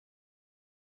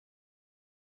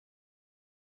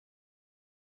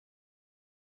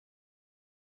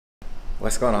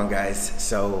What's going on, guys?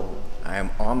 So I am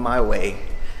on my way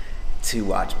to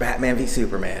watch Batman v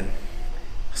Superman.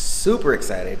 Super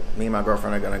excited. Me and my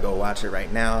girlfriend are gonna go watch it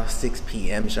right now, 6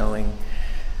 p.m. showing.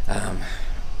 I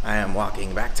am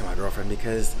walking back to my girlfriend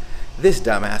because this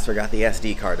dumbass forgot the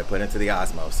SD card to put into the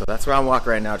Osmo. So that's where I'm walking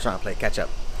right now, trying to play catch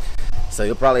up. So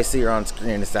you'll probably see her on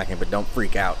screen in a second, but don't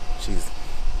freak out. She's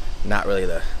not really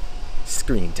the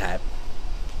screen type.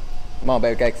 Come on,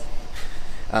 baby cakes.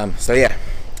 So yeah,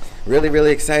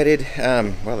 really excited.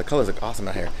 Well, the colors look awesome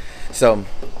out here. So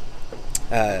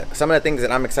some of the things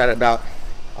that I'm excited about,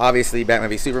 obviously Batman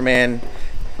v Superman,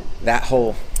 that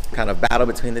whole kind of battle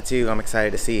between the two, I'm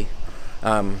excited to see.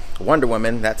 Wonder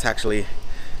Woman, that's actually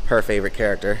her favorite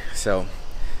character, so,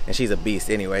 and she's a beast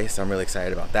anyway, so I'm really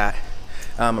excited about that.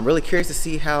 I'm really curious to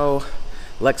see how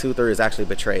Lex Luthor is actually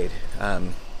betrayed.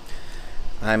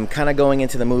 I'm kind of going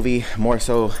into the movie more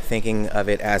so thinking of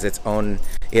it as its own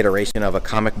iteration of a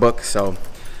comic book, so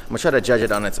I'm gonna try to judge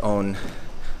it on its own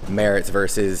merits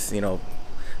versus, you know,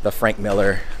 the Frank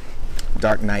Miller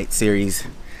Dark Knight series.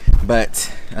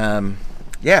 But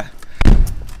yeah,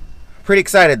 pretty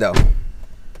excited though.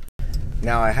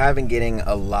 Now, I have been getting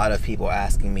a lot of people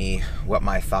asking me what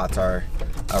my thoughts are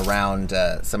around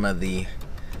some of the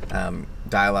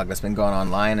dialogue that's been going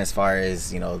online as far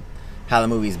as, you know, how the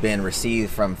movie's been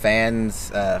received from fans,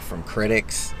 from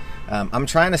critics. I'm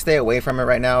trying to stay away from it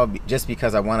right now just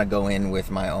because I want to go in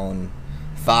with my own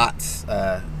thoughts,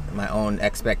 my own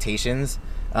expectations.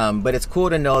 But it's cool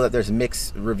to know that there's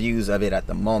mixed reviews of it at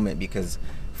the moment, because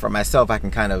for myself, I can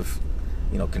kind of,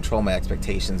 you know, control my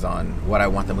expectations on what I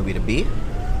want the movie to be.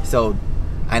 So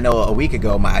I know a week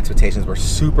ago my expectations were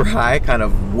super high, kind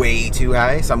of way too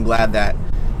high. So I'm glad that,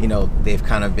 you know, they've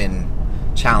kind of been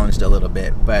challenged a little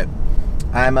bit. But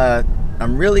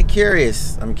I'm really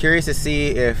curious. I'm curious to see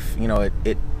if, you know,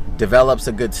 it develops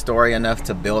a good story enough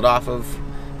to build off of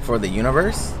for the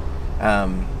universe.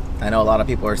 I know a lot of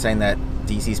people are saying that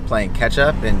DC's playing catch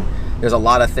up, and there's a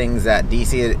lot of things that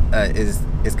DC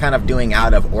is kind of doing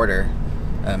out of order.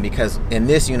 Because in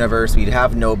this universe, we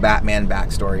have no Batman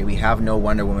backstory, we have no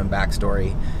Wonder Woman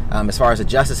backstory. As far as the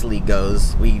Justice League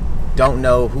goes, we don't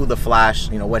know who the Flash,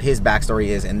 you know, what his backstory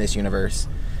is in this universe.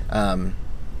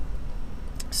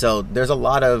 So there's a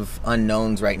lot of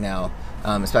unknowns right now,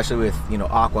 especially with, you know,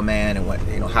 Aquaman and what,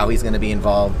 you know, how he's going to be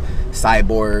involved,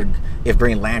 Cyborg, if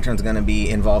Green Lantern's going to be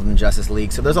involved in Justice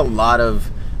League. So there's a lot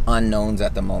of unknowns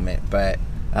at the moment, but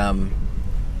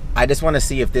I just want to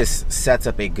see if this sets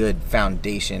up a good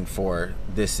foundation for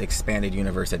this expanded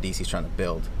universe that DC's trying to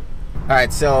build. All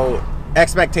right, so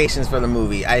expectations for the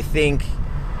movie. I think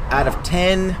out of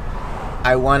 10,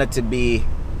 I want it to be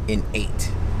an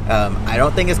 8. I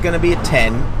don't think it's going to be a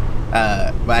 10,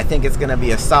 but I think it's going to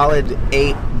be a solid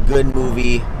 8, good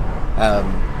movie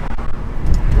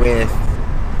with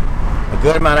a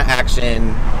good amount of action,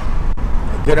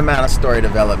 a good amount of story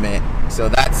development. So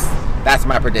that's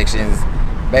my predictions.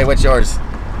 Babe, what's yours?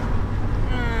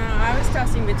 I was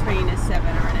tossing between a 7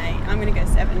 or an 8. I'm going to go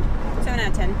 7. 7 out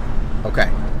of 10. Okay.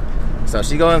 So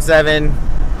she's going 7.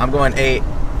 I'm going 8.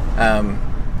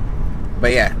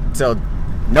 But yeah, so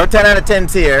no 10 out of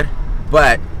 10s here,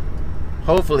 but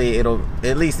hopefully it'll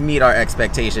at least meet our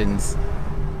expectations.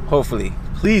 Hopefully.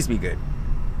 Please be good.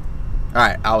 All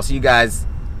right, I'll see you guys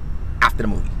after the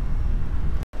movie.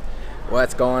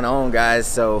 What's going on, guys?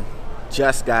 So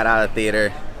just got out of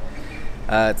theater.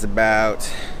 It's about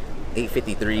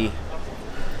 8:53.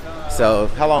 So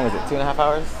how long is it? 2.5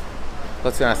 hours?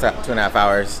 Let's go 2.5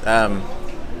 hours.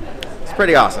 It's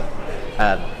pretty awesome.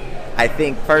 I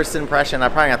think first impression, I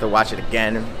probably have to watch it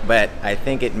again, but I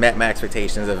think it met my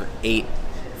expectations of 8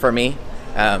 for me.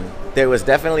 There was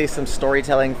definitely some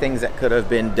storytelling things that could have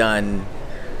been done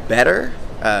better.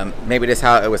 Maybe just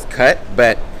how it was cut,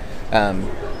 but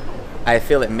I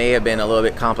feel it may have been a little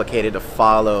bit complicated to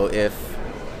follow if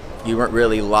you weren't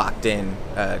really locked in.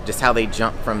 Just how they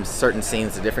jump from certain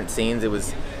scenes to different scenes, it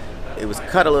was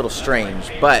cut a little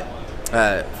strange, but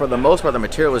for the most part the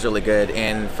material was really good,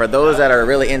 and for those that are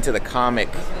really into the comic,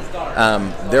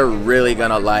 they're really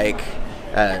gonna like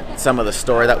some of the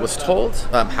story that was told,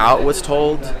 how it was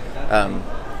told.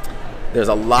 There's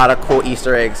a lot of cool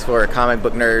Easter eggs for comic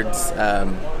book nerds,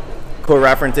 cool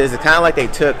references. It's kind of like they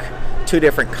took 2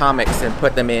 different comics and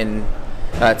put them in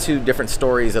 2 different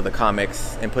stories of the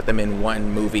comics and put them in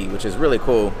one movie, which is really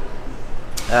cool.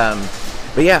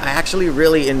 But yeah, I actually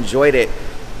really enjoyed it.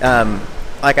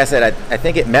 Like I said, I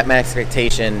think it met my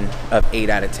expectation of 8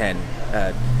 out of 10.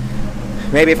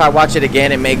 Maybe if I watch it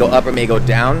again, it may go up or may go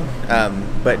down.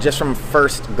 But just from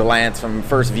first glance, from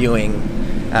first viewing,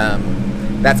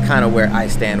 that's kind of where I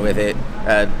stand with it.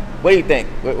 What do you think?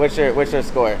 What's your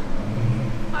score?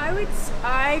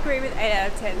 I agree with 8 out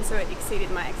of 10, so it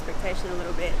exceeded my expectation a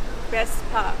little bit. Best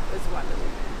part was Wonder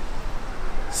Woman.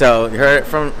 So you heard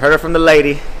it from the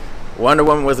lady. Wonder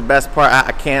Woman was the best part.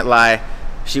 I can't lie,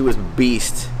 she was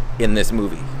beast in this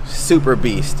movie. Super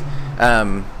beast.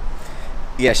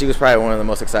 Yeah, she was probably one of the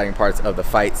most exciting parts of the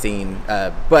fight scene.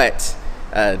 But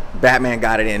Batman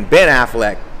got it in. Ben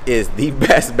Affleck is the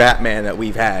best Batman that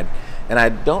we've had. And I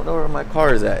don't know where my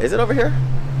car is at. Is it over here?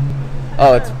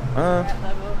 Oh, it's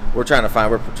we're trying to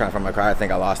find my car. I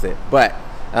think I lost it. But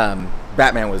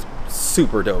Batman was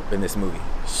super dope in this movie.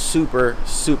 Super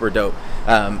dope.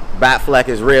 Batfleck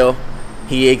is real.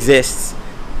 He exists.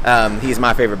 He's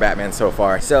my favorite Batman so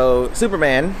far. So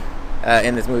Superman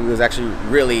in this movie was actually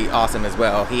really awesome as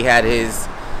well. He had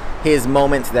his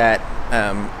moments that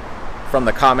from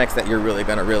the comics that you're really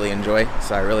gonna enjoy.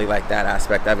 So I really like that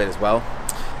aspect of it as well.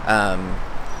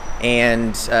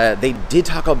 And they did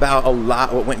talk about a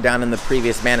lot what went down in the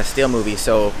previous Man of Steel movie.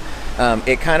 So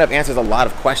it kind of answers a lot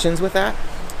of questions with that.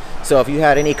 So if you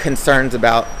had any concerns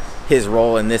about his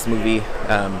role in this movie,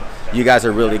 you guys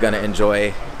are really going to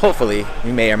enjoy, hopefully,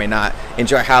 you may or may not,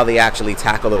 enjoy how they actually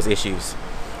tackle those issues.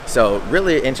 So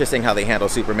really interesting how they handle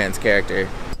Superman's character.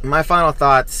 My final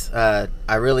thoughts,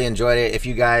 I really enjoyed it. If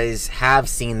you guys have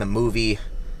seen the movie,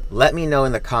 let me know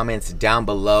in the comments down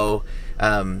below.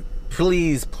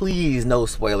 Please no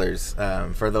spoilers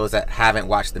for those that haven't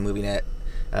watched the movie yet.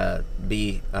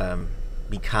 Be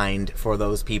kind for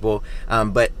those people.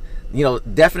 But you know,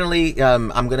 definitely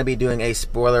I'm gonna be doing a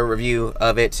spoiler review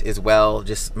of it as well,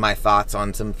 just my thoughts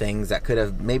on some things that could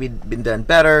have maybe been done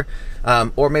better,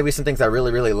 or maybe some things I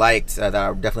really liked that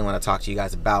I definitely want to talk to you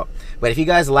guys about. But if you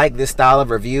guys like this style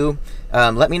of review,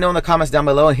 let me know in the comments down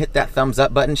below and hit that thumbs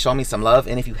up button, show me some love.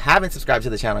 And if you haven't subscribed to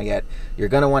the channel yet, you're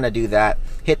gonna want to do that.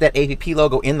 Hit that APP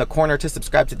logo in the corner to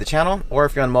subscribe to the channel, or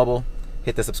if you're on mobile,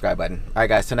 hit the subscribe button. All right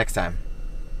guys, till next time,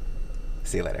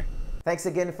 see you later. Thanks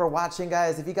again for watching,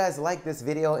 guys. If you guys like this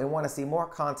video and want to see more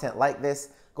content like this,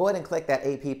 go ahead and click that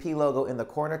APP logo in the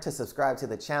corner to subscribe to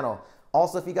the channel.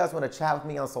 Also, if you guys want to chat with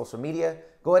me on social media,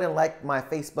 go ahead and like my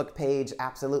Facebook page,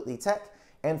 Absolutely Tech,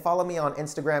 and follow me on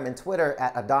Instagram and Twitter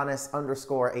at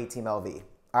Adonis_AteamLV.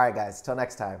 All right, guys, till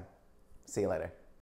next time, see you later.